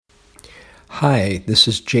Hi, this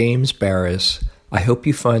is James Baraz. I hope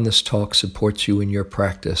you find this talk supports you in your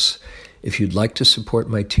practice. If you'd like to support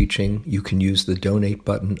my teaching, you can use the donate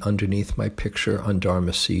button underneath my picture on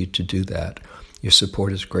Dharma Seed to do that. Your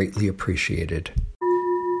support is greatly appreciated.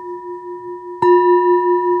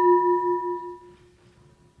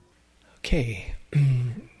 Okay,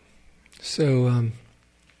 so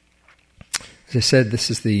as I said,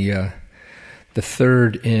 this is the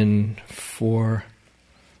third in 4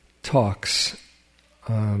 talks.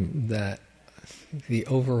 That the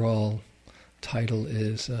overall title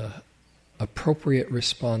is Appropriate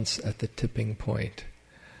Response at the Tipping Point.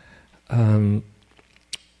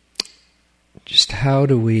 Just how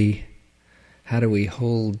do we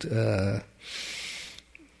hold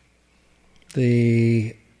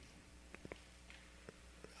the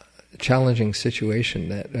challenging situation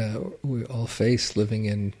that we all face living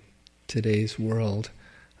in today's world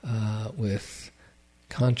with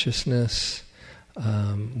consciousness,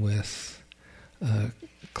 with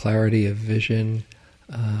clarity of vision,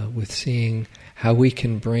 with seeing how we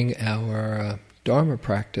can bring our Dharma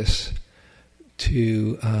practice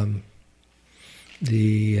to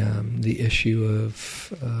the issue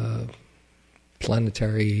of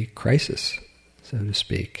planetary crisis, so to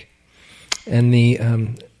speak.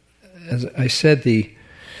 And as I said, this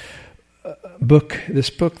book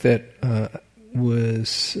that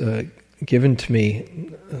was given to me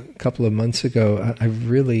a couple of months ago, I've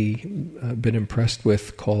really been impressed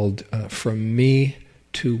with, called From Me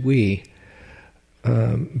to We,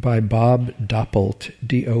 by Bob Doppelt,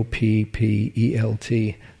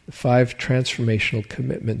 Doppelt, 5 Transformational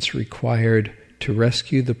Commitments Required to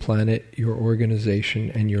Rescue the Planet, Your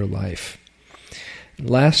Organization, and Your Life.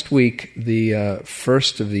 Last week, the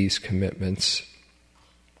first of these commitments,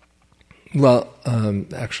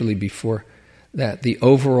 actually before that, the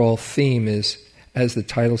overall theme is, as the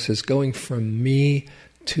title says, going from me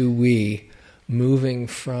to we, moving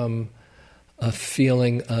from a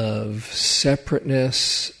feeling of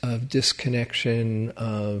separateness, of disconnection,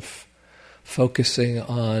 of focusing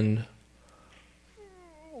on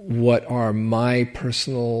what are my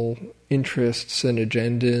personal interests and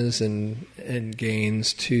agendas and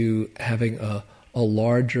gains, to having a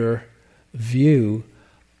larger view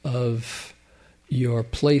of your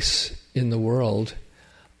place in the world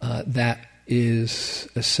that is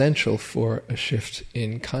essential for a shift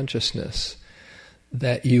in consciousness,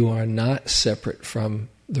 that you are not separate from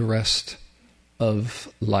the rest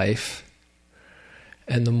of life.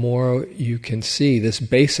 And the more you can see this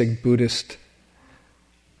basic Buddhist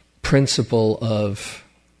principle of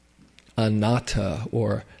anatta,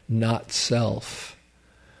 or not self,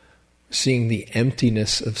 seeing the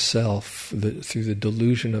emptiness of self through the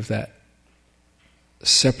delusion of that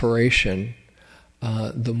separation,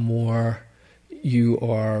 the more you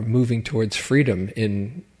are moving towards freedom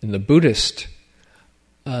in the Buddhist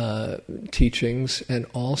teachings, and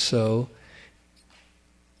also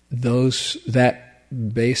that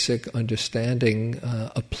basic understanding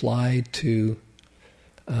applied to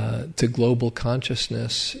global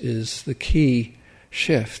consciousness is the key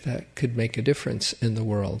shift that could make a difference in the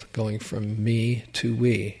world, going from me to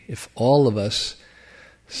we. If all of us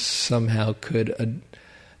somehow could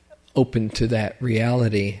open to that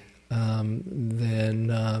reality,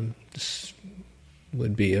 then this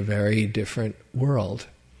would be a very different world.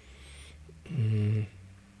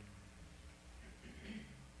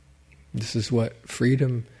 This is what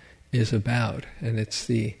freedom is about, and it's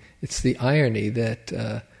the irony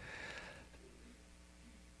that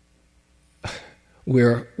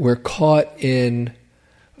we're caught in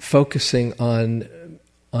focusing on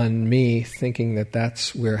me, thinking that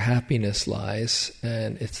that's where happiness lies,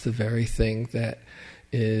 and it's the very thing that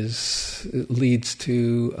leads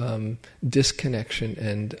to disconnection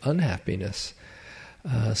and unhappiness.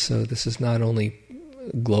 So this is not only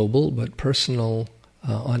global but personal.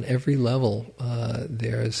 On every level,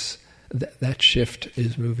 there's that shift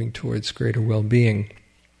is moving towards greater well-being.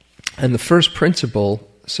 And the first principle,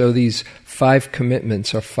 so these 5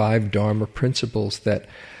 commitments are 5 Dharma principles that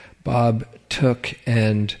Bob took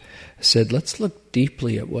and said, let's look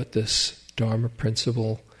deeply at what this Dharma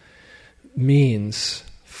principle means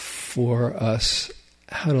for us,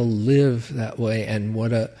 how to live that way, and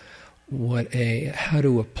how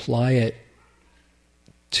to apply it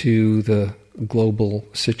to the global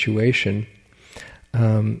situation.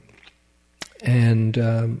 And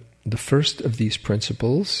the first of these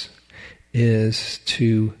principles is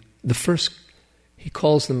he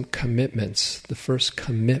calls them commitments. The first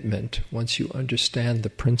commitment, once you understand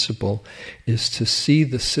the principle, is to see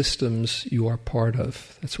the systems you are part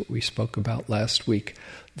of. That's what we spoke about last week.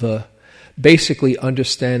 The basically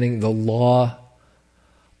understanding the law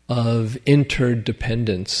of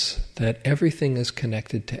interdependence, that everything is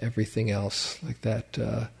connected to everything else, like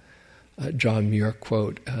that John Muir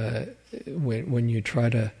quote, when you try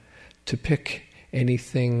to pick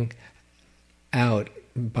anything out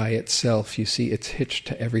by itself, you see it's hitched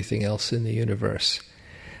to everything else in the universe.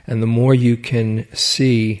 And the more you can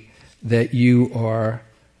see that you are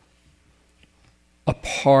a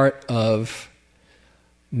part of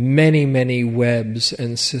many, many webs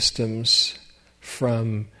and systems,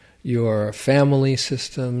 from your family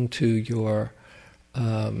system to your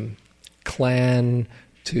clan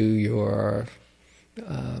to your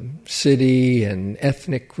city and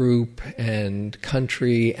ethnic group and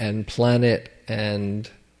country and planet and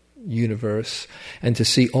universe, and to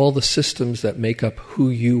see all the systems that make up who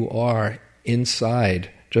you are inside,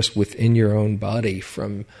 just within your own body,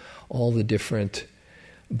 from all the different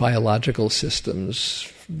biological systems,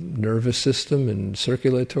 nervous system and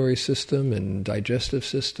circulatory system and digestive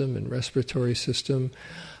system and respiratory system,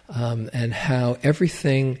 and how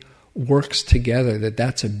everything works together,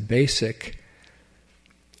 that's a basic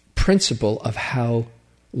principle of how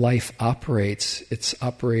life operates. It's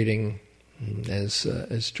operating,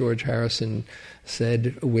 as George Harrison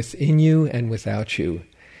said, within you and without you.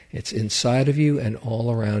 It's inside of you and all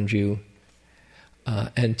around you.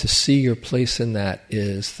 And to see your place in that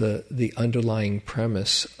is the underlying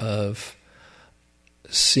premise of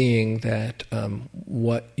seeing that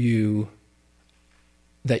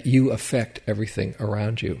that you affect everything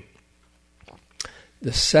around you.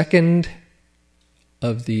 The second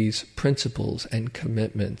of these principles and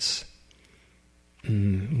commitments,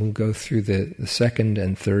 we'll go through the second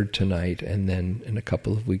and third tonight, and then in a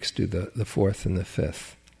couple of weeks do the fourth and the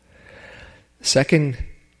fifth. Second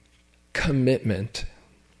commitment: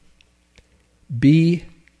 be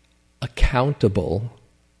accountable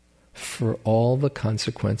for all the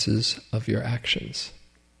consequences of your actions.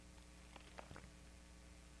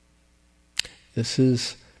 This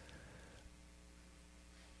is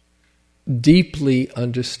deeply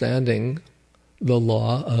understanding the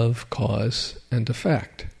law of cause and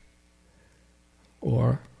effect,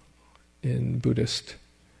 or in Buddhist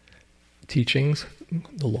teachings,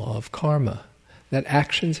 the law of karma, that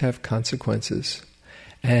actions have consequences.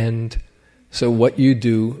 And so what you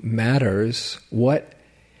do matters.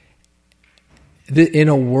 In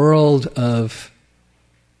a world of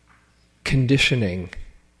conditioning,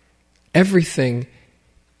 everything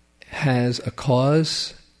has a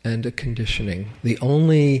cause and a conditioning. The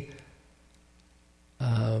only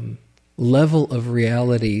level of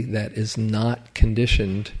reality that is not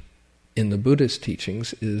conditioned in the Buddhist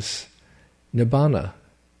teachings is nirvana.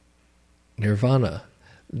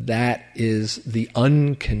 That is the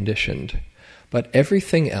unconditioned. But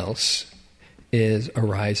everything else is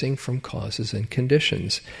arising from causes and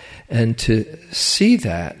conditions. And to see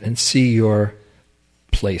that and see your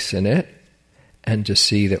place in it, and to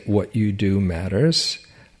see that what you do matters,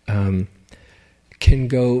 can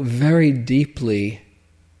go very deeply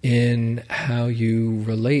in how you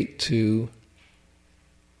relate to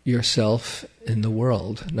yourself in the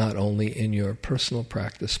world, not only in your personal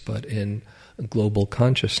practice, but in global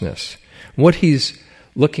consciousness. What he's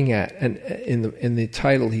looking at, and in the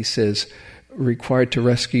title he says, required to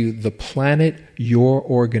rescue the planet, your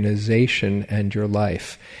organization, and your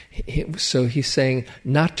life. So he's saying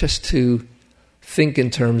not just to think in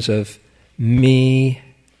terms of me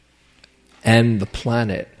and the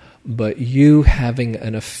planet, but you having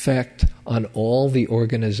an effect on all the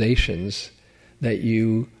organizations that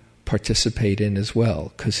you participate in as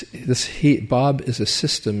well. Because Bob is a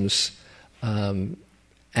systems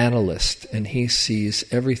analyst, and he sees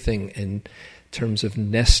everything in terms of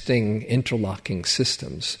nesting, interlocking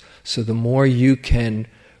systems. So the more you can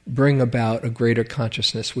bring about a greater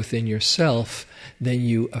consciousness within yourself, then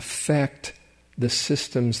you affect the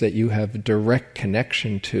systems that you have direct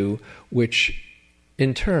connection to, which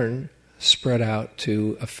in turn spread out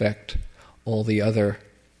to affect all the other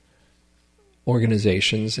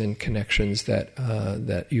organizations and connections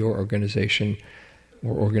that your organization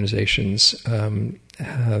or organizations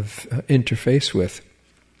have interface with.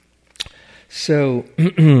 So,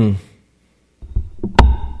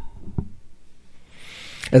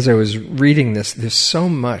 as I was reading this, there's so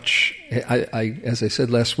much. As I said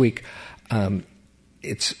last week,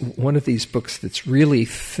 it's one of these books that's really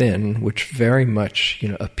thin, which very much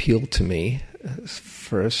appealed to me.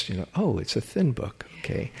 First, it's a thin book,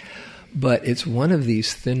 okay, but it's one of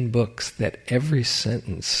these thin books that every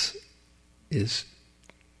sentence is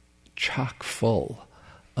chock full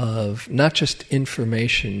of not just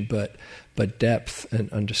information, but depth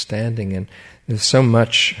and understanding. And there's so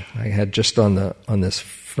much I had just on this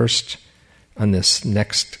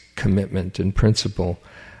next commitment and principle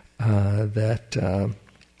that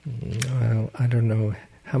I don't know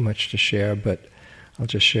how much to share, but I'll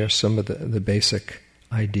just share some of the basic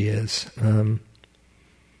ideas. One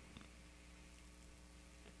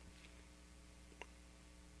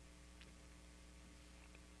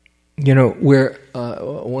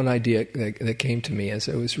idea that came to me as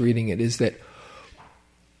I was reading it is that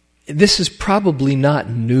this is probably not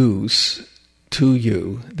news to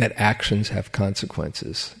you that actions have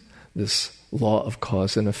consequences, this law of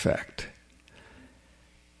cause and effect.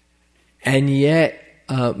 And yet,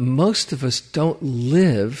 most of us don't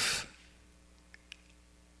live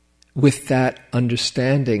with that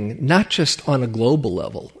understanding, not just on a global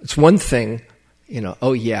level. It's one thing,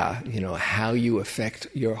 how you affect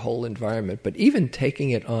your whole environment, but even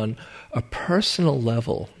taking it on a personal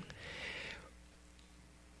level,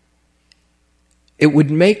 it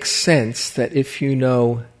would make sense that if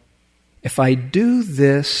I do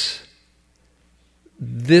this,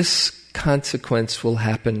 this consequence will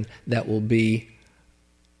happen that will be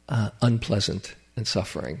unpleasant and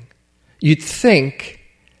suffering. You'd think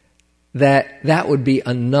that would be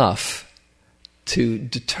enough to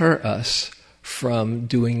deter us from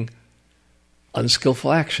doing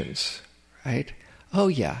unskillful actions, right? Oh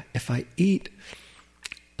yeah, if I eat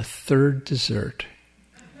a third dessert,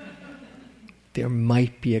 there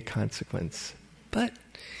might be a consequence, but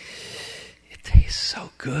it tastes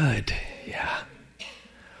so good, yeah.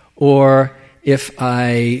 Or if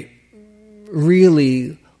I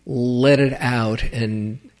really let it out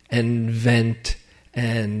and vent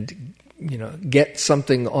and get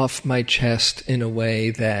something off my chest in a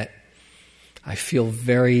way that I feel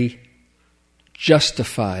very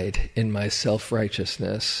justified in my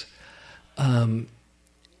self-righteousness,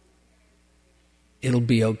 it'll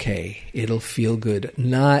be okay. It'll feel good.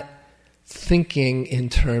 Not thinking in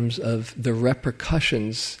terms of the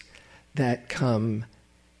repercussions that come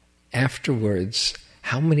afterwards.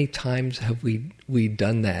 How many times have we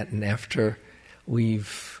done that? And after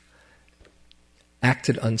we've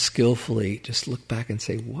acted unskillfully, just look back and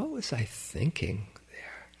say, what was I thinking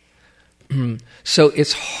there? So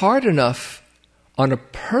it's hard enough on a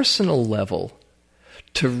personal level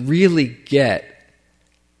to really get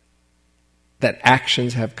that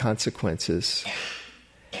actions have consequences.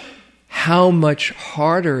 How much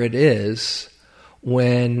harder it is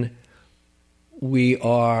when we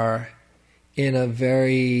are in a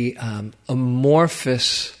very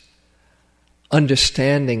amorphous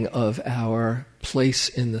understanding of our place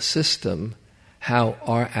in the system, how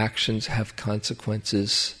our actions have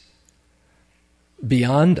consequences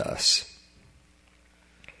beyond us.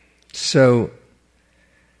 So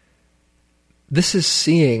this is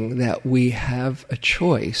seeing that we have a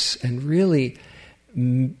choice and really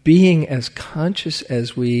being as conscious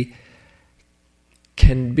as we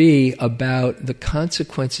can be about the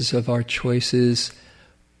consequences of our choices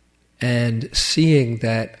and seeing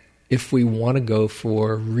that if we want to go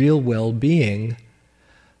for real well-being,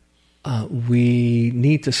 we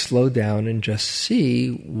need to slow down and just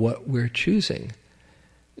see what we're choosing.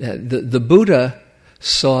 The Buddha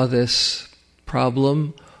saw this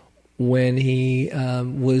problem when he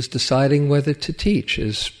was deciding whether to teach.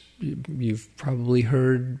 As you've probably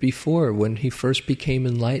heard before, when he first became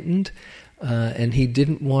enlightened, and he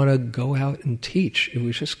didn't want to go out and teach. It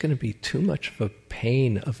was just going to be too much of a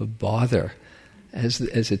pain, of a bother, as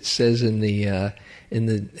it says in the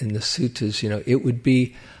suttas. It would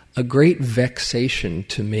be a great vexation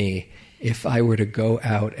to me if I were to go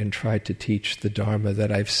out and try to teach the Dharma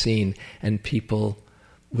that I've seen, and people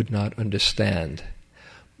would not understand.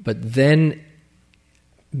 But then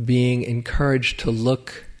being encouraged to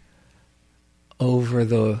look over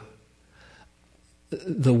the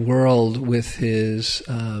world with his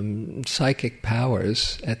psychic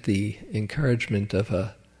powers at the encouragement of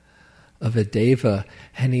a deva,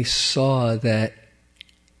 and he saw that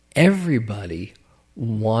everybody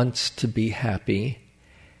wants to be happy,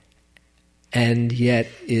 and yet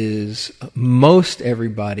most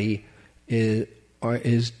everybody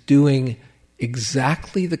is doing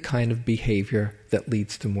exactly the kind of behavior that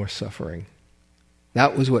leads to more suffering.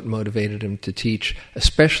 That was what motivated him to teach,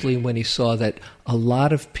 especially when he saw that a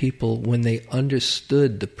lot of people, when they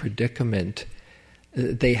understood the predicament,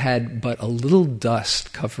 they had but a little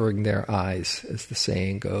dust covering their eyes, as the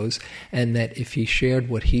saying goes, and that if he shared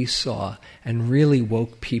what he saw and really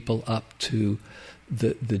woke people up to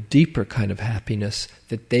the deeper kind of happiness,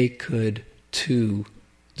 that they could too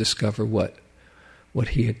discover what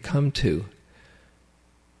he had come to.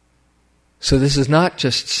 So this is not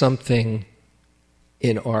just something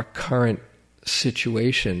in our current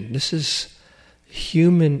situation. This is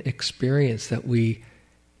human experience that we,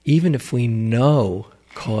 even if we know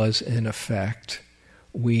cause and effect,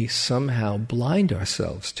 we somehow blind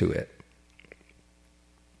ourselves to it.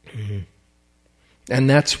 Mm-hmm. And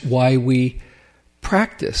that's why we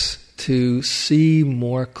practice, to see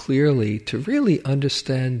more clearly, to really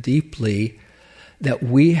understand deeply that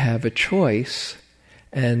we have a choice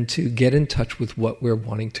and to get in touch with what we're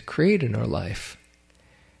wanting to create in our life.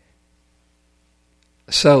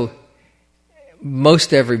 So,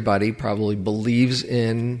 most everybody probably believes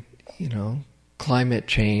in, climate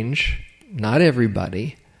change. Not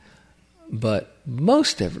everybody, but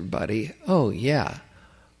most everybody. Oh yeah,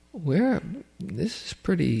 this is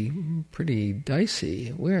pretty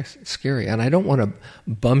dicey. We're scary, and I don't want to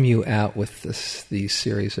bum you out with these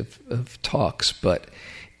series of talks, but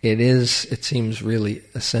it seems really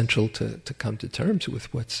essential to come to terms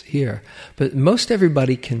with what's here. But most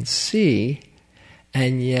everybody can see,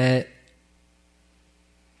 and yet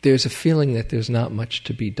there's a feeling that there's not much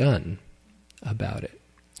to be done about it.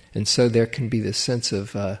 And so there can be this sense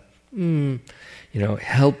of,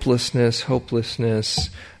 helplessness, hopelessness,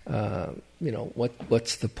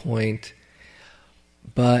 what's the point?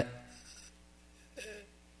 But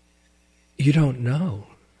you don't know.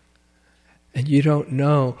 And you don't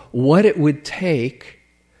know what it would take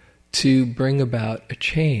to bring about a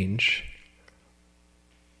change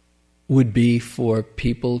would be for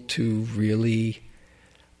people to really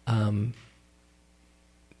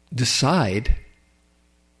decide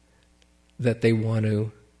that they want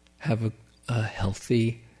to have a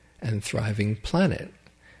healthy and thriving planet.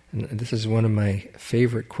 And this is one of my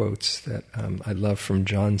favorite quotes that I love from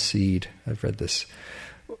John Seed. I've read this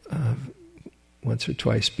once or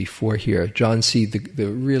twice before here. John Seed, the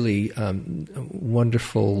really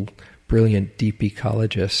wonderful, brilliant, deep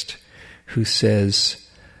ecologist, who says,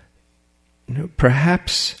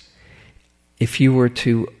 perhaps if you were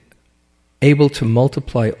able to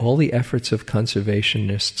multiply all the efforts of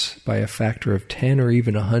conservationists by a factor of 10 or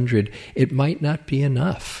even 100, it might not be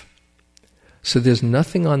enough. So there's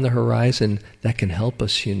nothing on the horizon that can help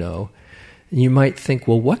us, And you might think,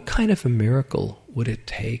 well, what kind of a miracle would it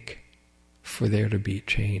take for there to be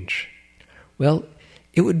change? Well,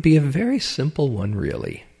 it would be a very simple one,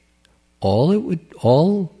 really.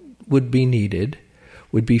 All would be needed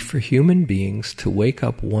would be for human beings to wake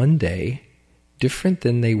up one day different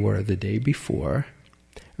than they were the day before,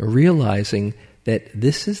 realizing that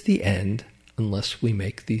this is the end unless we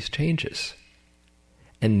make these changes.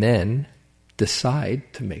 And then decide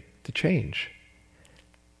to make the change.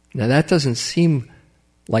 Now that doesn't seem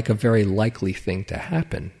like a very likely thing to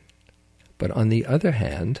happen. But on the other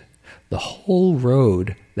hand, the whole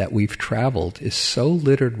road that we've traveled is so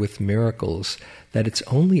littered with miracles that it's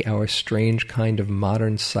only our strange kind of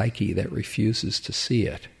modern psyche that refuses to see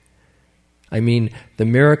it. I mean, the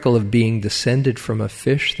miracle of being descended from a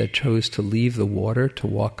fish that chose to leave the water to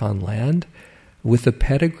walk on land, with a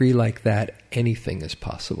pedigree like that, anything is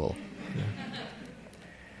possible.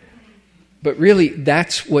 But really,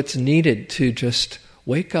 that's what's needed, to just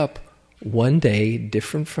wake up one day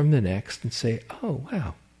different from the next and say, oh,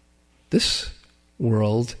 wow, this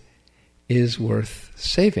world is worth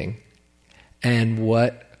saving. And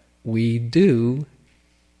what we do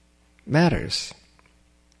matters.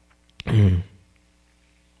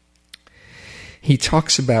 He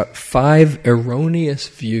talks about 5 erroneous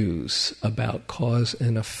views about cause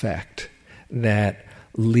and effect that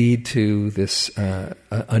lead to this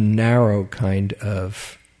a narrow kind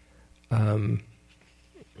of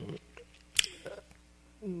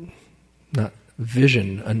not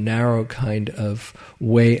vision, a narrow kind of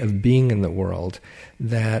way of being in the world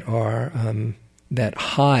that are that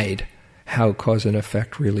hide how cause and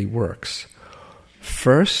effect really works.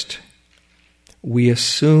 First, we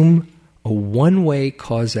assume a one-way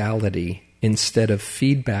causality instead of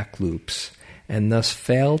feedback loops, and thus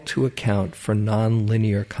fail to account for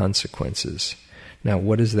non-linear consequences. Now,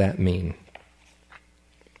 what does that mean?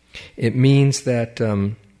 It means that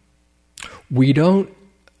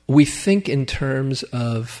we think in terms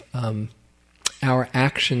of our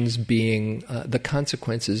actions being, the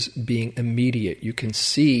consequences being immediate. You can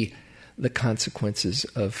see the consequences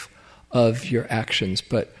of your actions,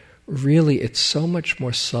 but really it's so much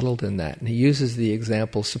more subtle than that. And he uses the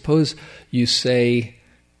example, suppose you say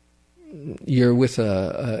you're with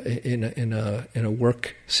in a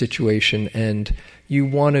work situation and you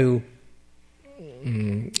want to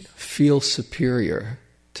feel superior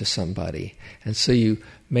to somebody, and so you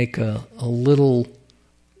make a little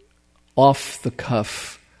off the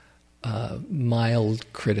cuff mild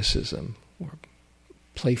criticism, or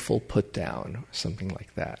playful put down, or something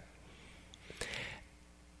like that.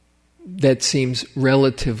 That seems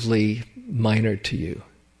relatively minor to you.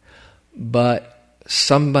 But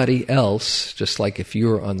somebody else, just like if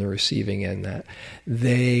you're on the receiving end, that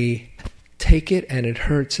they take it and it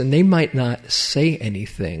hurts, and they might not say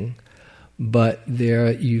anything, but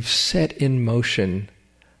you've set in motion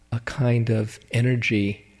a kind of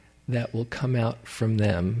energy that will come out from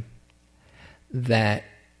them that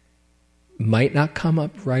might not come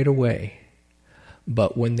up right away,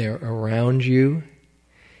 but when they're around you,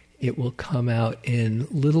 it will come out in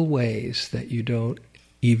little ways that you don't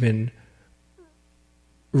even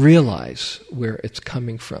realize where it's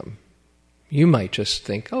coming from. You might just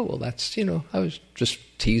think, oh, well, that's, I was just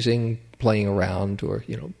teasing, playing around, or,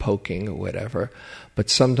 poking or whatever. But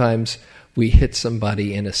sometimes we hit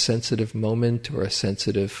somebody in a sensitive moment or a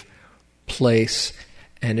sensitive place,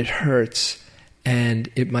 and it hurts, and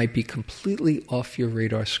it might be completely off your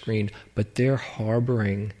radar screen, but they're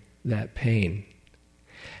harboring that pain.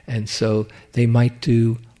 And so they might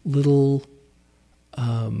do little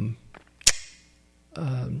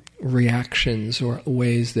reactions or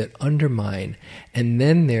ways that undermine, and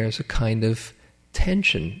then there's a kind of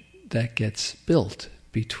tension that gets built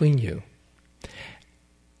between you.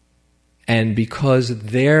 And because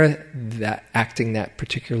they're acting that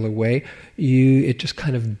particular way, it just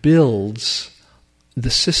kind of builds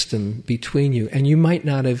the system between you, and you might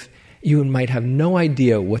have no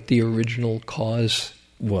idea what the original cause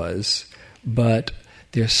was, but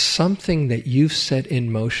there's something that you've set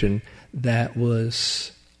in motion that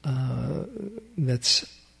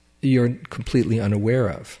you're completely unaware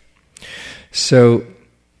of. So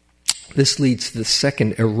this leads to the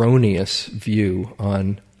second erroneous view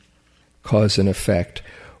on cause and effect.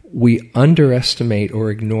 We underestimate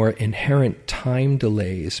or ignore inherent time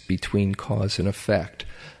delays between cause and effect.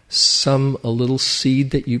 A little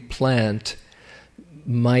seed that you plant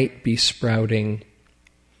might be sprouting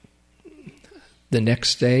the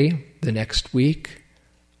next day, the next week,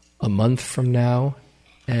 a month from now,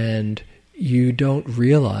 and you don't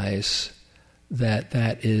realize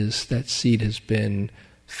that seed has been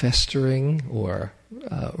festering or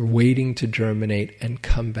waiting to germinate and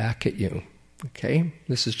come back at you. Okay?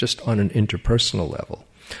 This is just on an interpersonal level.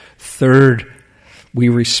 Third, we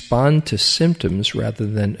respond to symptoms rather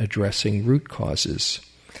than addressing root causes.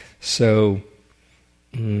 So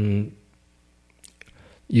you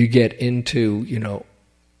get into,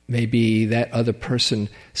 maybe that other person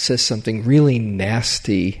says something really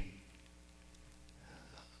nasty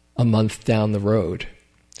a month down the road.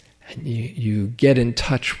 And you get in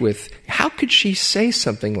touch with, how could she say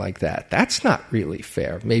something like that? That's not really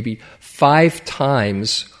fair. Maybe 5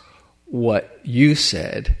 times what you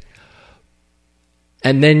said.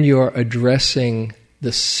 And then you're addressing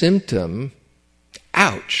the symptom,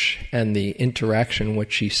 ouch, and the interaction,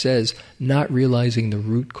 what she says, not realizing the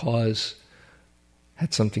root cause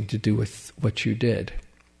had something to do with what you did.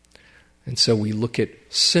 And so we look at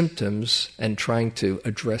symptoms and trying to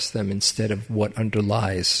address them instead of what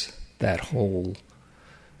underlies that whole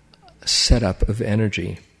setup of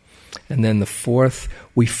energy. And then the fourth,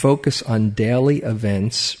 we focus on daily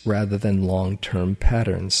events rather than long-term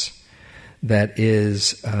patterns. That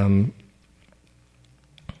is,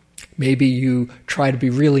 maybe you try to be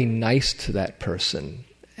really nice to that person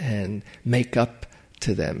and make up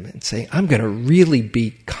to them and say, I'm going to really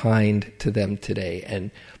be kind to them today and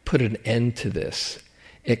put an end to this.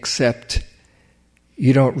 Except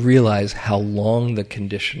you don't realize how long the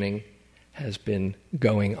conditioning has been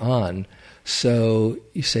going on. So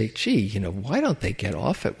you say, gee, why don't they get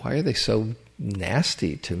off it? Why are they so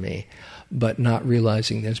nasty to me? But not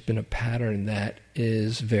realizing there's been a pattern that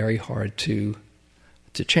is very hard to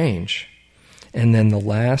change. And then the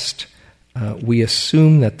last, we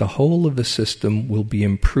assume that the whole of the system will be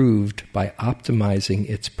improved by optimizing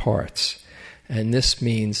its parts. And this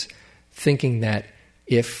means thinking that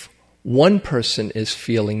if one person is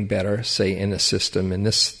feeling better, say in a system, in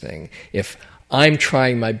this thing, if I'm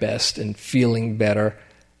trying my best and feeling better,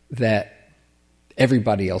 that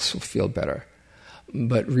everybody else will feel better.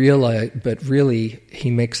 But really, he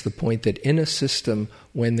makes the point that in a system,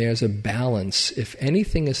 when there's a balance, if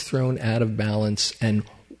anything is thrown out of balance and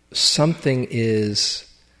something is,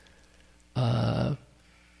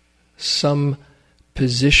 some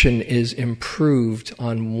position is improved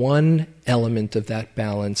on one element of that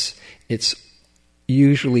balance, it's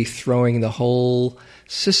usually throwing the whole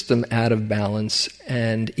system out of balance,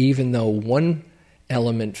 and even though one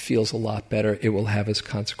element feels a lot better, it will have its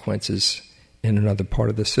consequences in another part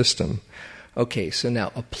of the system. Okay, so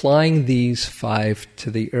now applying these 5 to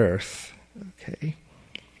the earth. Okay.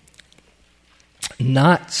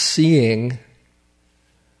 not seeing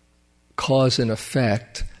cause and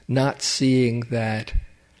effect, not seeing that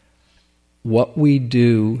what we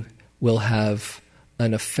do will have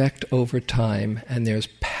an effect over time, and there's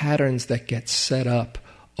patterns that get set up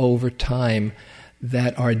over time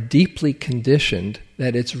that are deeply conditioned,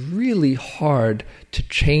 that it's really hard to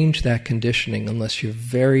change that conditioning unless you're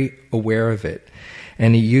very aware of it.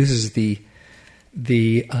 And he uses the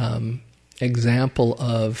example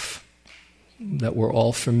of, that we're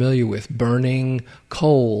all familiar with, burning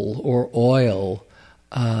coal or oil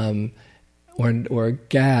or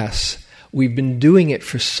gas. We've been doing it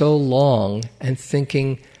for so long and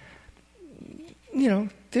thinking,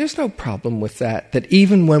 there's no problem with that, that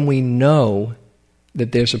even when we know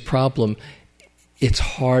that there's a problem, it's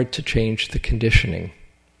hard to change the conditioning.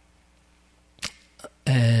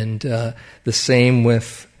 And the same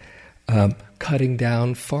with cutting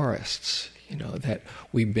down forests, that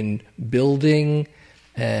we've been building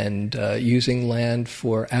and using land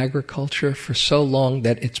for agriculture for so long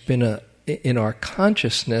that it's been in our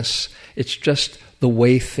consciousness, it's just the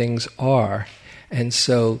way things are. And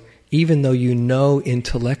so even though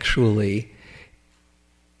intellectually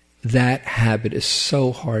that habit is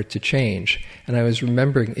so hard to change. And I was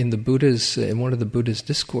remembering in one of the Buddha's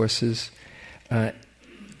discourses,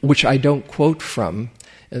 which I don't quote from,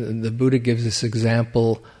 the Buddha gives this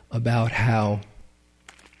example about how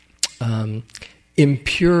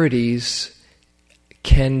impurities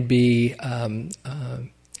can be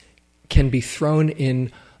thrown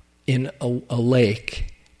in a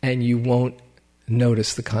lake, and you won't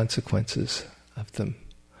notice the consequences of them.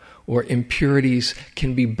 Or impurities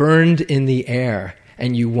can be burned in the air,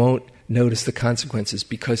 and you won't notice the consequences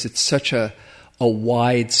because it's such a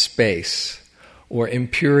wide space. Or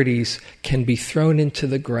impurities can be thrown into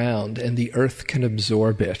the ground, and the earth can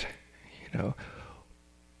absorb it.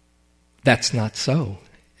 That's not so,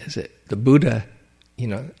 is it? The Buddha,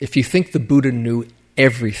 if you think the Buddha knew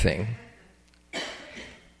everything,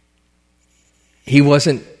 he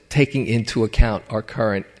wasn't taking into account our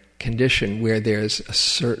current condition where there's a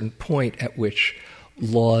certain point at which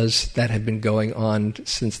laws that have been going on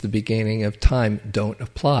since the beginning of time don't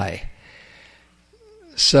apply.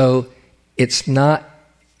 So it's not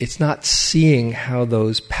seeing how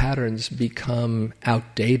those patterns become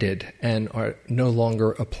outdated and are no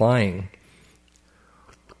longer applying.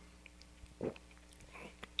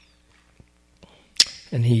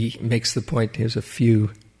 And he makes the point, here's a few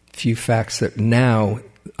facts, that now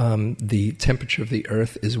the temperature of the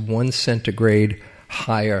earth is 1 centigrade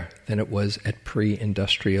higher than it was at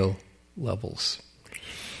pre-industrial levels.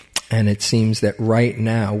 And it seems that right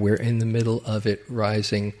now we're in the middle of it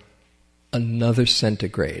rising another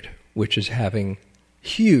centigrade, which is having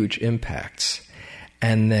huge impacts.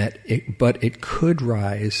 And but it could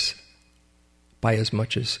rise by as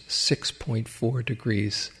much as 6.4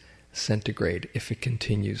 degrees centigrade if it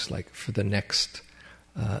continues for the next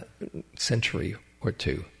century or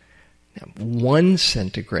two. Now, 1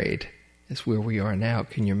 centigrade is where we are now.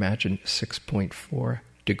 Can you imagine 6.4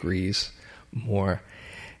 degrees more?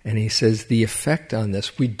 And he says the effect on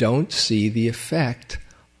this, we don't see the effect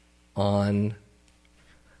on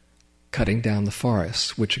cutting down the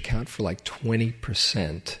forests, which account for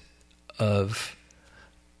 20% of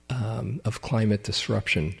climate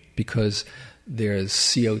disruption, because there's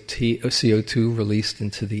CO2 released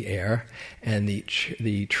into the air, and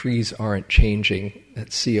the trees aren't changing that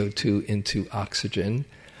CO2 into oxygen,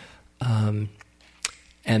 and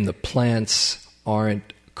the plants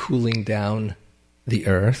aren't cooling down the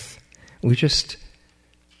earth.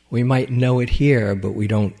 We might know it here, but we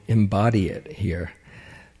don't embody it here.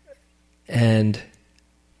 And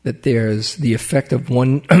that there's the effect of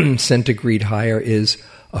 1 centigrade higher is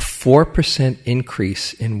a 4%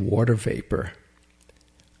 increase in water vapor,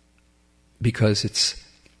 because it's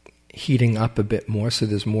heating up a bit more, so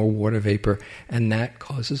there's more water vapor, and that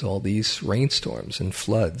causes all these rainstorms and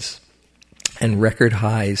floods. And record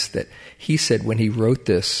highs that he said when he wrote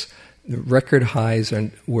this, the record highs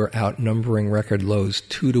were outnumbering record lows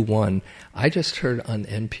 2-1. I just heard on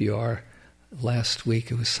NPR last week,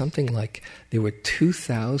 it was something like there were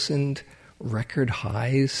 2,000 record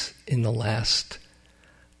highs in the last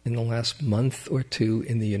month or two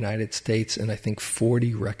in the United States, and I think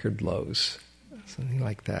 40 record lows, something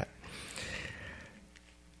like that.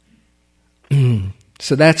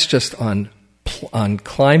 So that's just on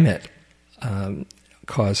climate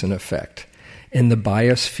cause and effect. In the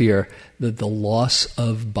biosphere, the loss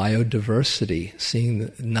of biodiversity,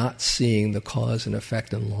 not seeing the cause and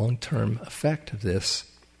effect and long-term effect of this,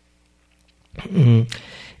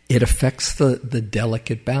 it affects the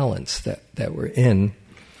delicate balance that we're in.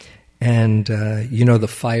 And the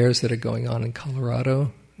fires that are going on in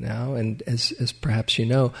Colorado now, and as perhaps you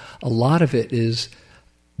know, a lot of it is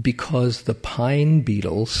because the pine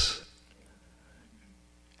beetles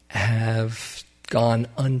have gone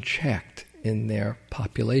unchecked in their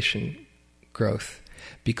population growth,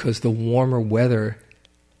 because the warmer weather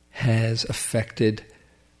has affected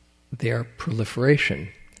their proliferation.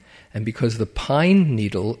 And because the pine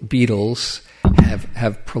beetles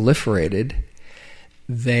have proliferated,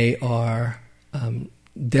 they are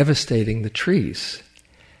devastating the trees.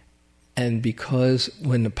 And because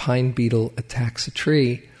when the pine beetle attacks a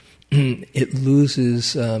tree, it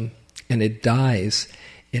loses and it dies,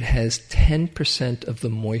 it has 10% of the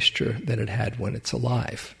moisture that it had when it's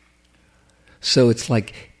alive. So it's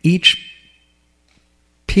like each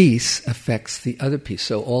piece affects the other piece.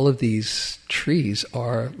 So all of these trees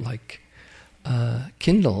are like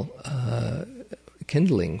kindling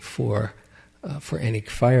for any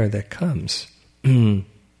fire that comes.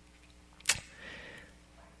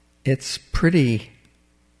 It's pretty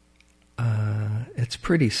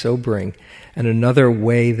sobering. And another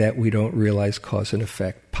way that we don't realize cause and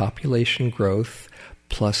effect: population growth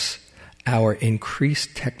plus our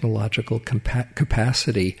increased technological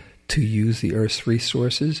capacity to use the Earth's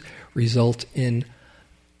resources result in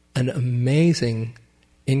an amazing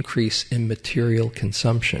increase in material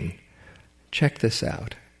consumption. Check this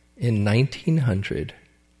out. In 1900,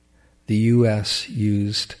 the U.S.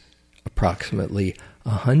 used approximately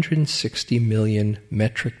 160 million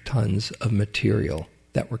metric tons of material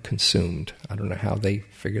that were consumed. I don't know how they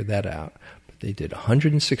figured that out, but they did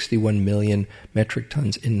 161 million metric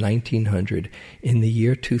tons in 1900. In the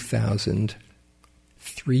year 2000,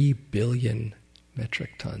 3 billion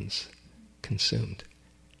metric tons consumed.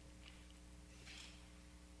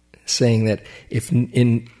 Saying that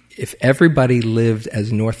if everybody lived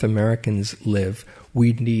as North Americans live,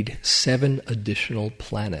 we'd need 7 additional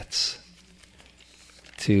planets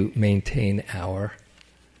to maintain our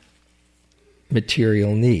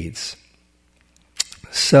material needs.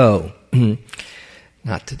 So,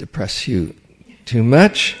 not to depress you too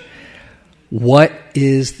much, what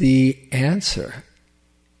is the answer?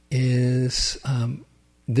 This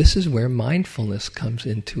is where mindfulness comes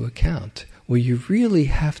into account, where you really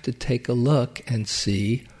have to take a look and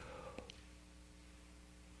see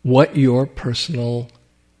what the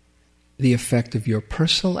effect of your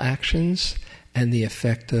personal actions and the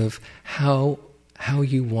effect of how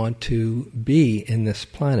you want to be in this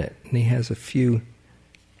planet. And he has a few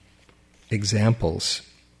examples.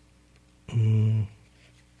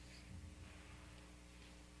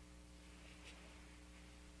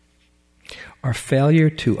 Our failure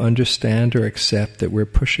to understand or accept that we're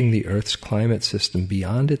pushing the Earth's climate system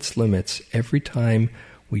beyond its limits every time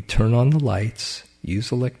we turn on the lights,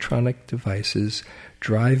 use electronic devices,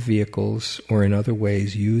 drive vehicles, or in other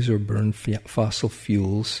ways use or burn fossil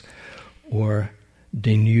fuels, or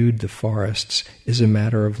denude the forests, is a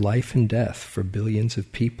matter of life and death for billions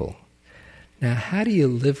of people. Now, how do you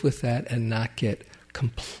live with that and not get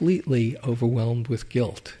completely overwhelmed with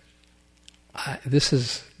guilt? This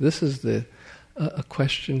is a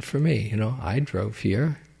question for me. I drove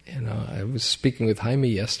here. I was speaking with Jaime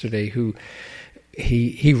yesterday, who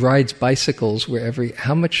he rides bicycles wherever.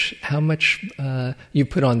 How much you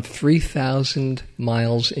put on 3,000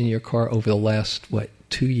 miles in your car over the last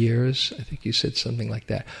 2 years? I think you said something like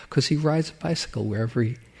that, because he rides a bicycle wherever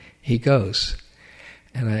he goes.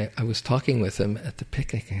 And I was talking with him at the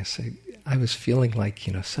picnic, and I was feeling like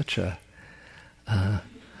such a.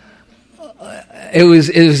 It was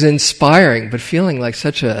inspiring, but feeling like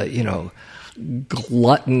such a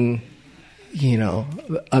glutton,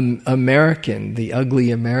 American, the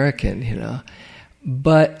ugly American,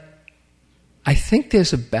 But I think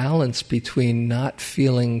there's a balance between not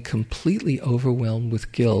feeling completely overwhelmed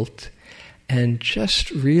with guilt and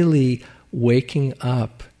just really waking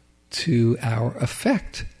up to our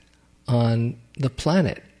effect on the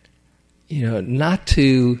planet. Not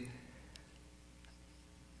to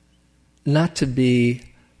be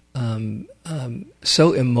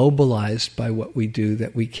so immobilized by what we do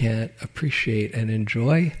that we can't appreciate and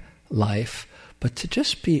enjoy life, but to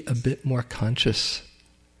just be a bit more conscious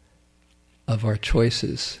of our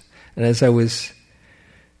choices. And as I was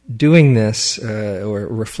doing this, or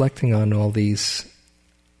reflecting on all these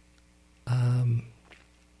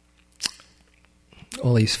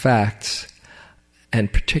facts,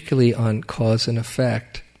 and particularly on cause and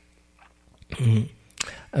effect,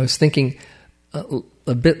 I was thinking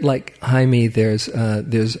a bit like Jaime. There's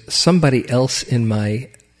somebody else in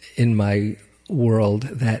my world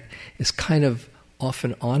that is kind of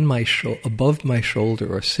often on my above my shoulder,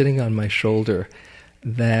 or sitting on my shoulder,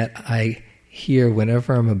 that I hear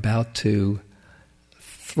whenever I'm about to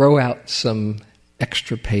throw out some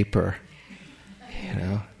extra paper.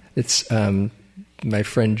 It's my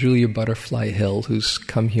friend Julia Butterfly Hill, who's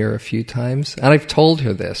come here a few times, and I've told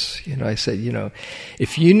her this. I said,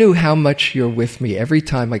 if you knew how much you're with me every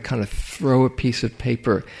time I kind of throw a piece of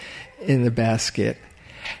paper in the basket,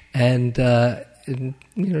 and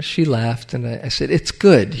she laughed, and I said, it's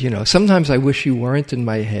good. Sometimes I wish you weren't in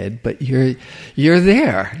my head, but you're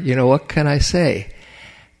there. What can I say?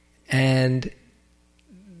 And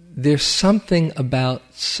there's something about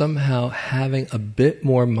somehow having a bit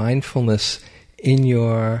more mindfulness in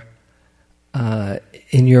your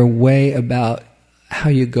way about how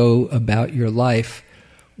you go about your life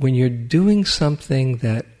when you're doing something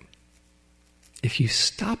that, if you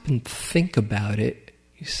stop and think about it,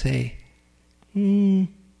 you say, is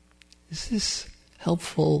this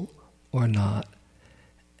helpful or not?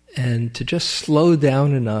 And to just slow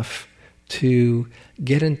down enough to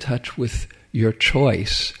get in touch with your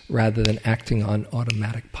choice rather than acting on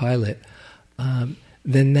automatic pilot,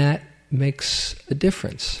 then that makes a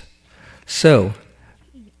difference. So,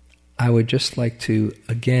 I would just like to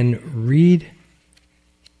again read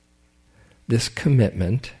this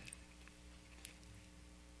commitment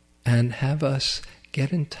and have us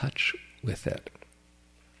get in touch with it.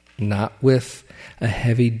 Not with a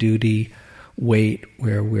heavy-duty weight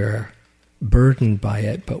where we're burdened by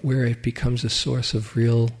it, but where it becomes a source of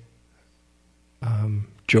real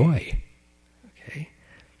joy. Okay?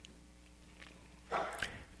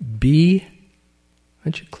 Why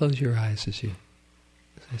don't you close your eyes as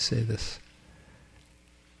I say this?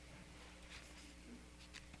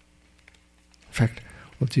 In fact,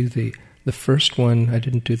 we'll do the first one. I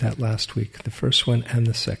didn't do that last week. The first one and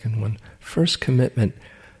the second one. First commitment.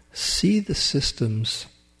 See the systems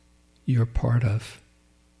you're part of.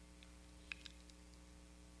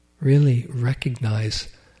 Really recognize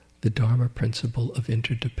the Dharma principle of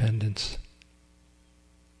interdependence.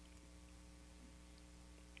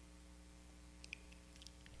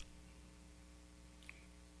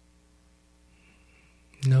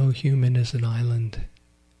 No human is an island.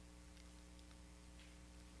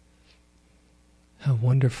 How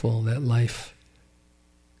wonderful that life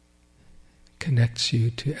connects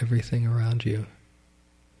you to everything around you.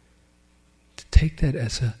 To take that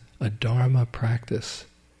as a Dharma practice.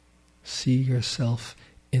 See yourself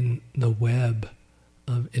in the web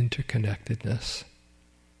of interconnectedness.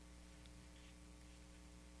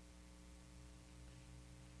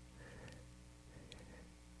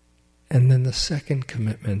 And then the second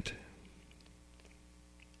commitment,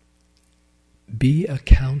 be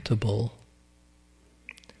accountable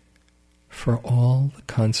for all the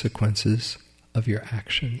consequences of your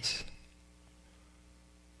actions.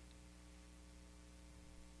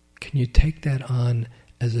 Can you take that on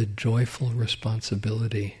as a joyful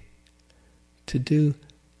responsibility to do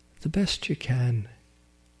the best you can?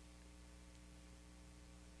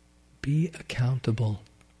 Be accountable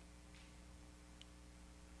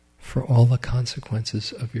for all the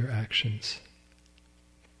consequences of your actions.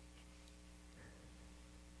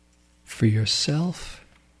 For yourself,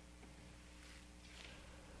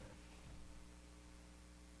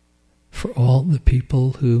 for all the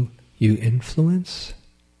people who you influence,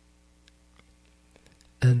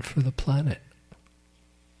 and for the planet.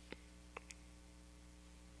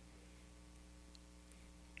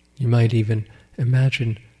 You might even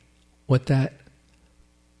imagine what that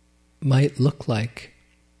might look like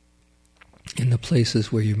in the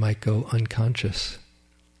places where you might go unconscious.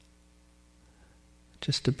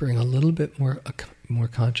 Just to bring a little bit more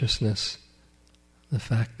consciousness, the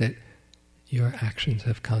fact that your actions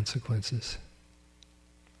have consequences.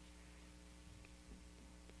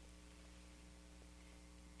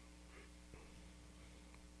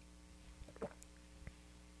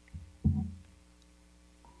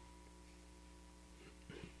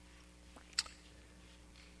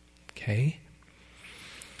 Okay.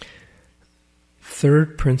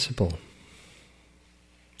 Third principle.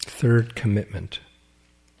 Third commitment.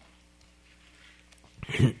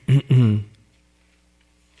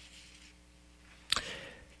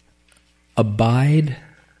 Abide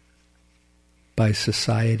by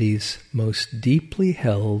society's most deeply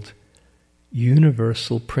held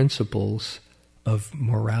universal principles of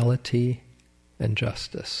morality and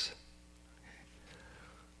justice.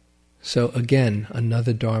 So again,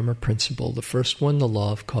 another Dharma principle. The first one, the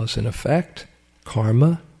law of cause and effect,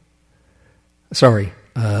 karma.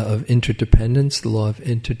 Of interdependence, the law of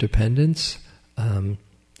interdependence,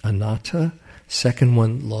 anatta. Second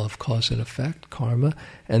one, law of cause and effect, karma.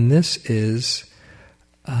 And this is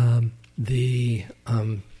the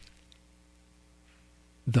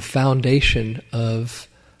the foundation of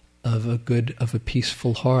a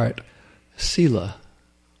peaceful heart, Sila.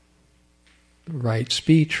 Right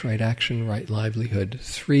speech, right action, right livelihood.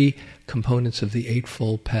 3 components of the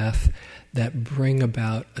Eightfold Path that bring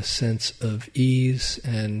about a sense of ease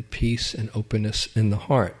and peace and openness in the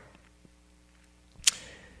heart.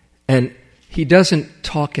 And he doesn't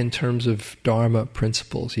talk in terms of Dharma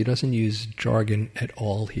principles. He doesn't use jargon at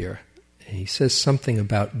all here. He says something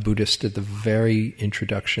about Buddhist at the very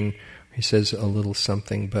introduction. He says a little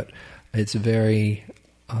something, but it's very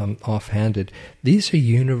offhanded. These are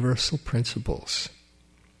universal principles.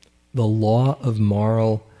 The law of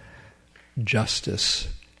moral justice,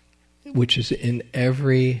 which is in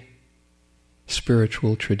every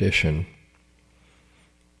spiritual tradition.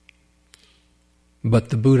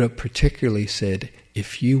 But the Buddha particularly said,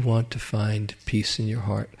 if you want to find peace in your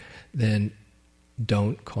heart, then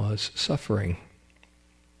don't cause suffering.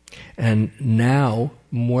 And now,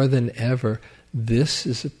 more than ever, this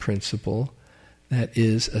is a principle that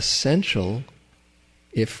is essential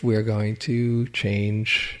if we're going to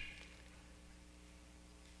change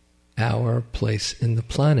our place in the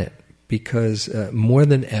planet. Because more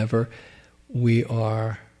than ever, we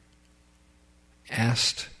are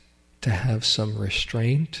asked to have some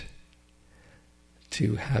restraint,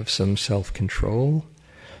 to have some self-control,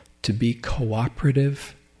 to be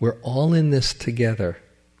cooperative. We're all in this together.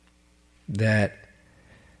 That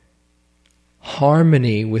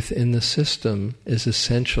harmony within the system is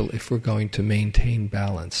essential if we're going to maintain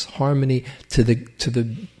balance. Harmony to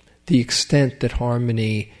the extent that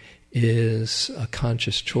harmony is a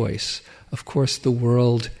conscious choice. Of course, the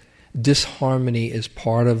world, disharmony is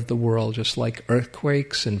part of the world, just like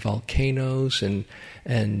earthquakes and volcanoes and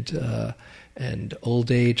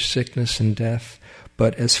old age, sickness and death.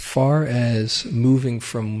 But as far as moving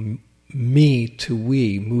from me to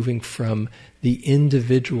we, moving from the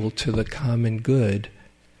individual to the common good,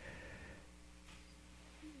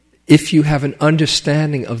 if you have an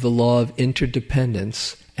understanding of the law of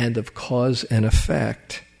interdependence and of cause and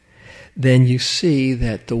effect, then you see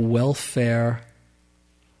that the welfare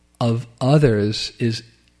of others is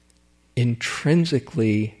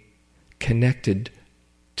intrinsically connected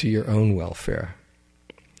to your own welfare.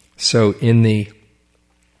 So in the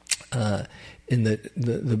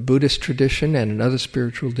Buddhist tradition and in other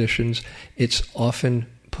spiritual traditions, it's often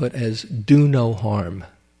put as do no harm.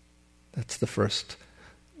 That's the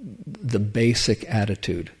basic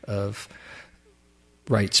attitude of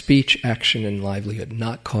right speech, action, and livelihood,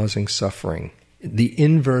 not causing suffering. The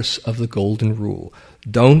inverse of the golden rule.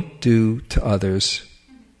 Don't do to others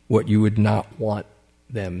what you would not want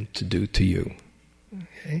them to do to you.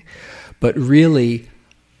 Okay? But really,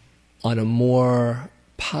 on a more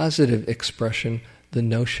positive expression, the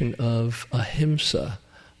notion of ahimsa,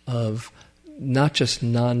 of not just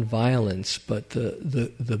nonviolence, but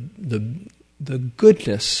the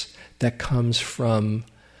goodness that comes from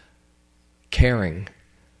caring,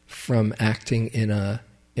 from acting in a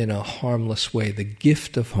harmless way, the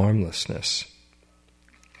gift of harmlessness.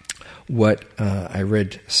 What I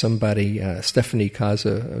read, Stephanie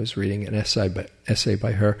Kaza, I was reading an essay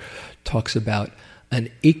by her, talks about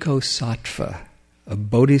an ecosattva, a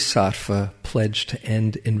bodhisattva pledged to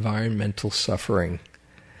end environmental suffering.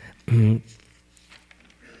 And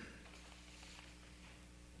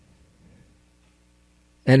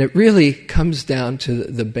it really comes down to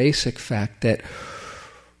the basic fact that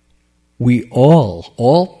we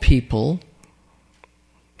all people,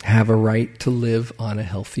 have a right to live on a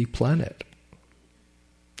healthy planet.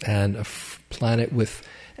 And a planet with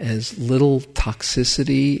as little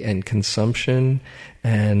toxicity and consumption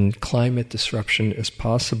and climate disruption as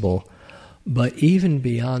possible. But even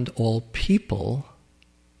beyond all people,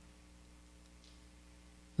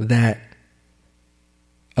 that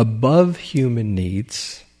above human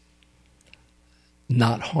needs,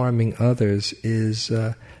 not harming others, is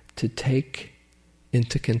to take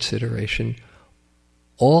into consideration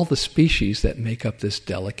all the species that make up this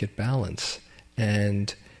delicate balance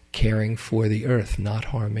and caring for the earth, not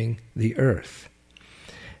harming the earth.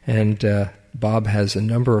 And Bob has a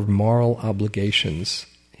number of moral obligations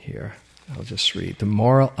here. I'll just read. The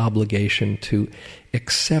moral obligation to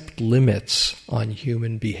accept limits on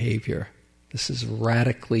human behavior. This is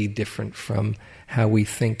radically different from how we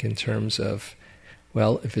think in terms of,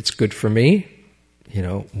 well, if it's good for me,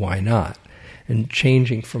 why not? And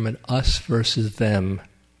changing from an us versus them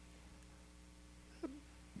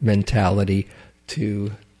mentality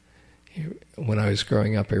to, when I was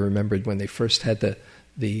growing up, I remembered when they first had the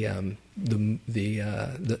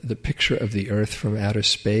picture of the Earth from outer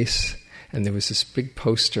space, and there was this big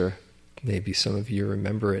poster. Maybe some of you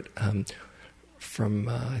remember it. from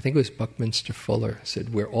I think it was Buckminster Fuller,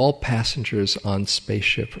 said, "We're all passengers on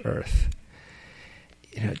spaceship Earth."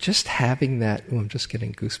 Just having that, I'm just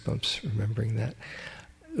getting goosebumps remembering that.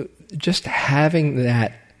 Just having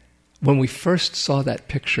that, when we first saw that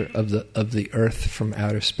picture of the Earth from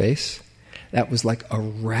outer space, that was like a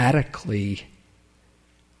radical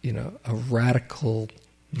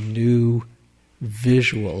new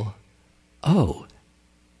visual. Oh,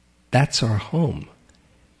 that's our home.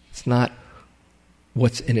 It's not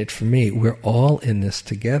what's in it for me. We're all in this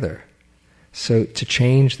together. So to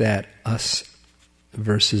change that us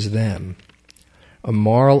versus them, a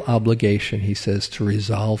moral obligation, he says, to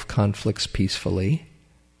resolve conflicts peacefully,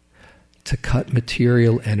 to cut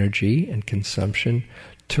material energy and consumption,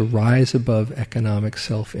 to rise above economic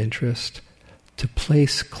self-interest, to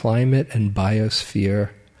place climate and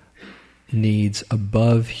biosphere needs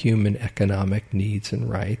above human economic needs and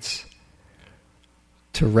rights,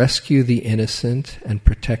 to rescue the innocent and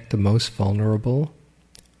protect the most vulnerable,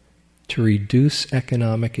 to reduce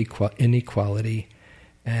economic inequality,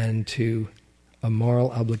 and to a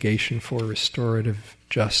moral obligation for restorative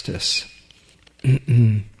justice.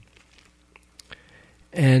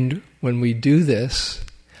 And when we do this,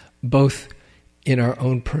 both in our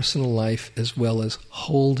own personal life as well as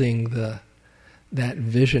holding that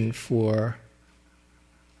vision for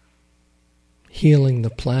healing the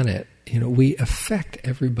planet, we affect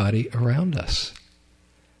everybody around us.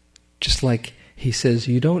 Just like he says,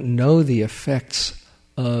 you don't know the effects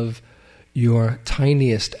of your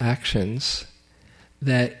tiniest actions,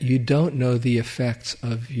 that you don't know the effects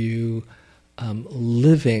of you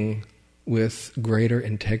living with greater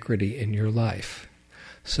integrity in your life.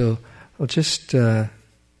 So I'll just,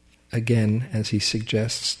 again, as he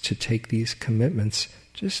suggests, to take these commitments,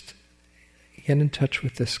 just get in touch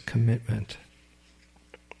with this commitment.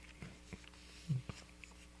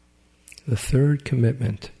 The third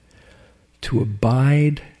commitment, to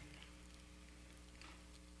abide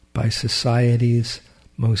by society's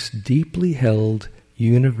most deeply held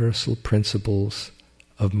universal principles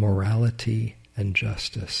of morality and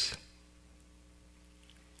justice.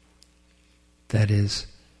 That is,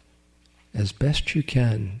 as best you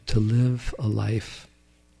can, to live a life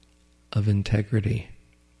of integrity.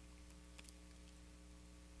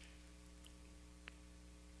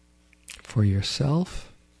 For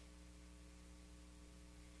yourself,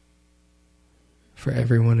 for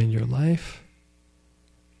everyone in your life,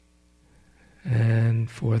 and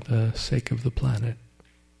for the sake of the planet.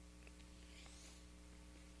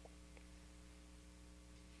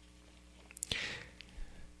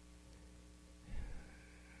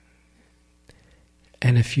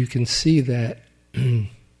 And if you can see that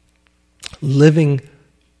living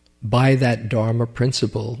by that Dharma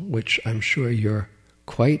principle, which I'm sure you're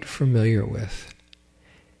quite familiar with,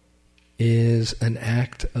 is an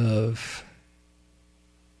act of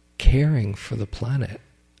caring for the planet.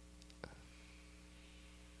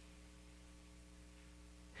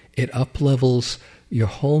 It uplevels your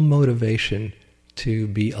whole motivation to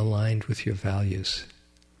be aligned with your values.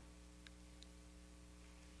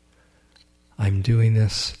 I'm doing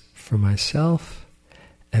this for myself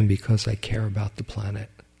and because I care about the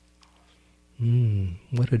planet.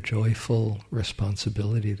 What a joyful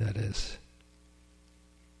responsibility that is.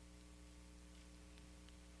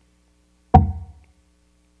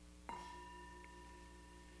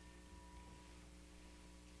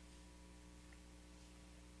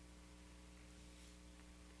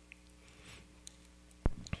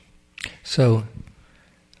 So,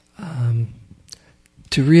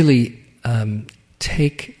 to really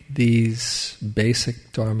take these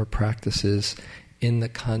basic Dharma practices in the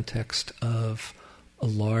context of a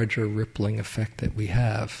larger rippling effect that we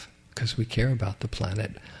have, because we care about the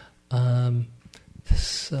planet, it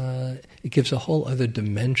gives a whole other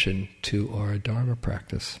dimension to our Dharma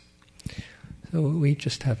practice. So we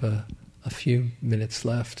just have a few minutes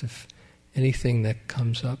left. If anything that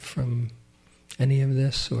comes up from any of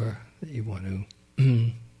this or that you want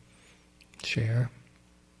to share.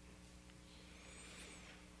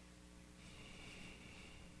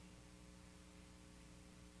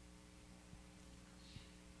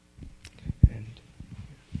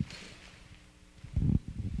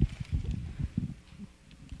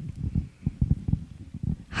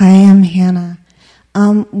 Hi, I'm Hannah.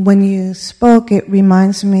 When you spoke, it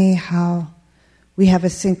reminds me how we have a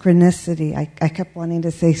synchronicity. I kept wanting to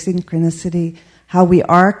say synchronicity, how we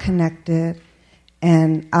are connected,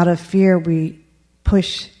 and out of fear we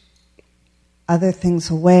push other things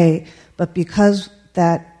away. But because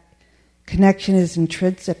that connection is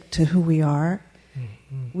intrinsic to who we are,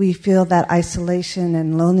 we feel that isolation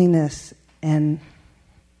and loneliness and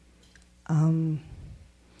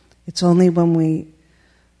It's only when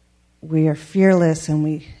we are fearless and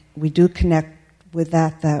we do connect with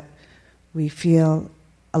that we feel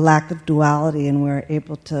a lack of duality, and we're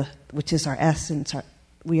able to, which is our essence,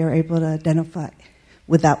 we are able to identify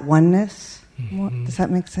with that oneness. Mm-hmm. Does that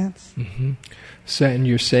make sense? Mm-hmm. So, and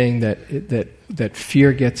you're saying that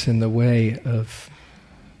fear gets in the way of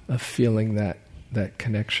feeling that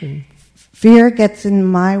connection? Fear gets in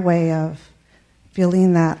my way of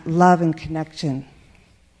feeling that love and connection.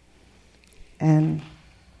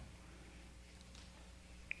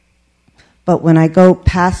 But when I go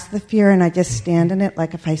past the fear and I just stand in it,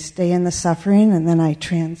 like if I stay in the suffering and then I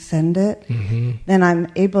transcend it, mm-hmm. then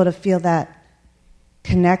I'm able to feel that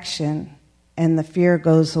connection and the fear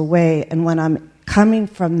goes away. And when I'm coming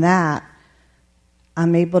from that,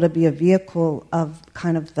 I'm able to be a vehicle of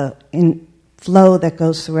kind of the flow that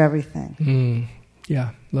goes through everything.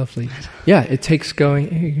 Yeah, lovely. Yeah, it takes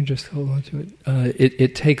going. You can just hold on to it.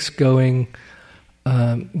 It takes going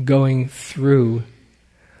through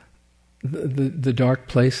the dark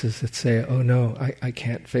places that say, "Oh no, I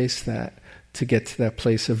can't face that," to get to that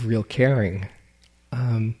place of real caring.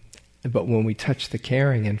 But when we touch the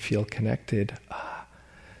caring and feel connected,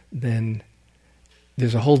 then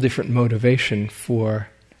there's a whole different motivation for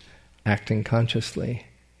acting consciously.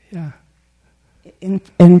 Yeah.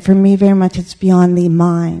 And for me, very much, it's beyond the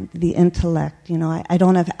mind, the intellect. You know, I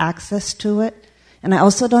don't have access to it, and I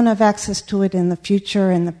also don't have access to it in the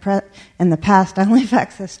future, in the past. I only have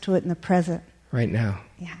access to it in the present. Right now.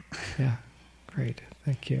 Yeah. Yeah. Great.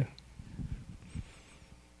 Thank you.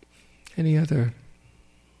 Any other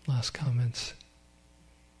last comments?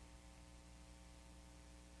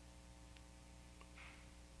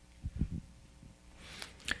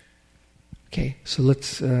 Okay, so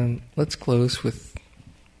let's close with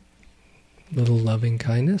a little loving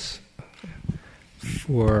kindness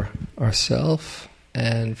for ourselves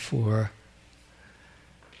and for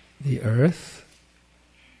the earth.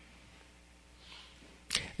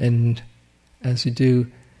 And as you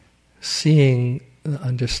do, seeing the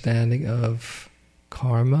understanding of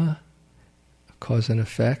karma, cause and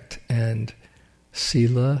effect, and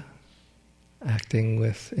Sila, acting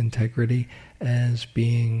with integrity, as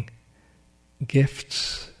being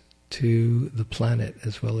gifts to the planet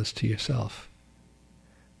as well as to yourself,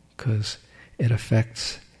 because it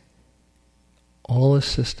affects all the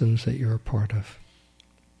systems that you're a part of.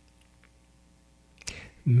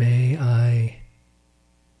 May I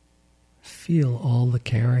feel all the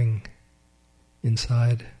caring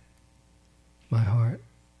inside my heart,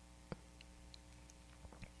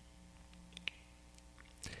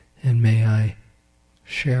 and may I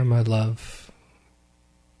share my love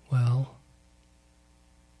well.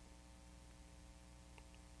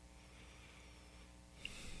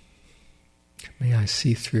 May I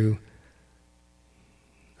see through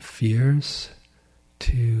fears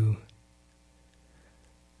to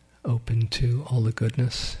open to all the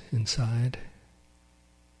goodness inside.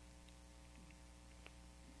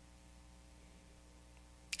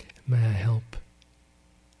 May I help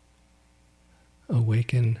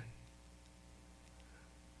awaken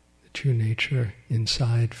the true nature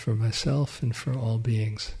inside for myself and for all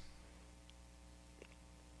beings.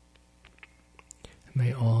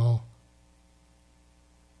 May all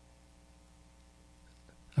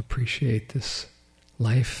appreciate this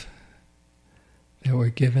life that we're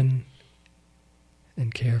given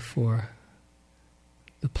and care for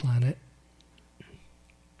the planet.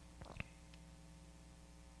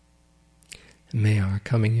 And may our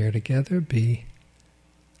coming here together be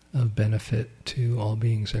of benefit to all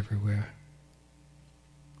beings everywhere.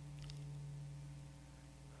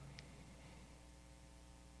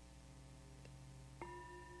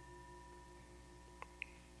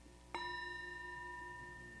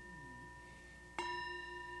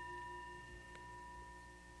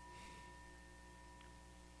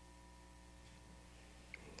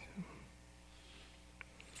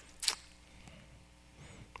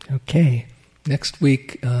 Okay, next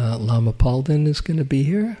week Lama Palden is going to be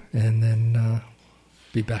here, and then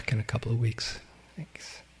be back in a couple of weeks.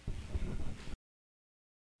 Thanks.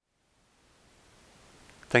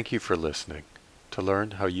 Thank you for listening. To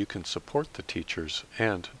learn how you can support the teachers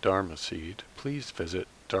and Dharma Seed, please visit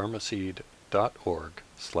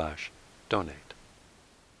dharmaseed.org/donate.